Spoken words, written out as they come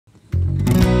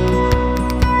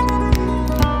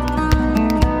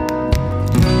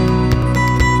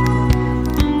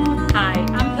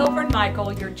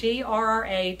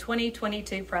GRRA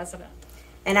 2022 President.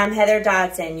 And I'm Heather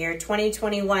Dodson, your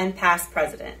 2021 past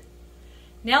President.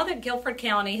 Now that Guilford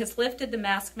County has lifted the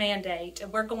mask mandate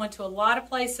and we're going to a lot of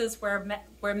places where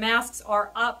masks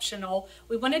are optional,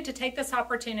 we wanted to take this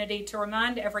opportunity to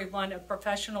remind everyone of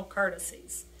professional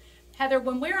courtesies. Heather,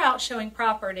 when we're out showing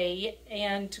property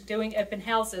and doing open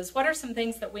houses, what are some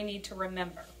things that we need to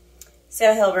remember?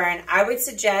 So Hilburn, I would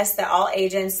suggest that all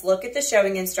agents look at the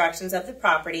showing instructions of the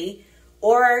property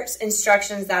or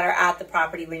instructions that are at the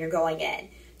property when you're going in.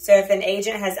 So if an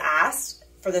agent has asked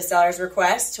for the seller's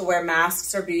request to wear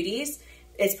masks or booties,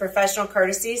 it's professional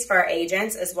courtesies for our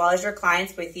agents as well as your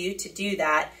clients with you to do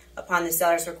that upon the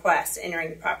seller's request entering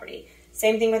the property.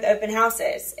 Same thing with open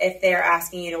houses. If they're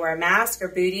asking you to wear a mask or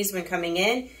booties when coming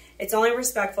in, it's only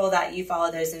respectful that you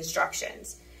follow those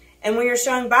instructions. And when you're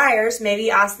showing buyers,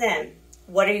 maybe ask them,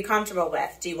 what are you comfortable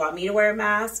with? Do you want me to wear a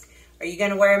mask? Are you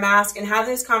going to wear a mask? And have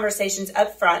those conversations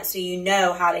up front so you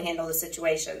know how to handle the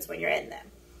situations when you're in them.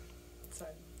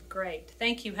 Great.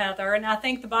 Thank you, Heather. And I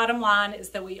think the bottom line is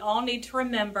that we all need to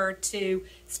remember to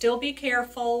still be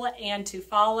careful and to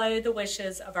follow the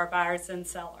wishes of our buyers and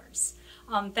sellers.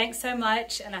 Thanks so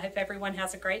much, and I hope everyone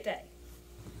has a great day.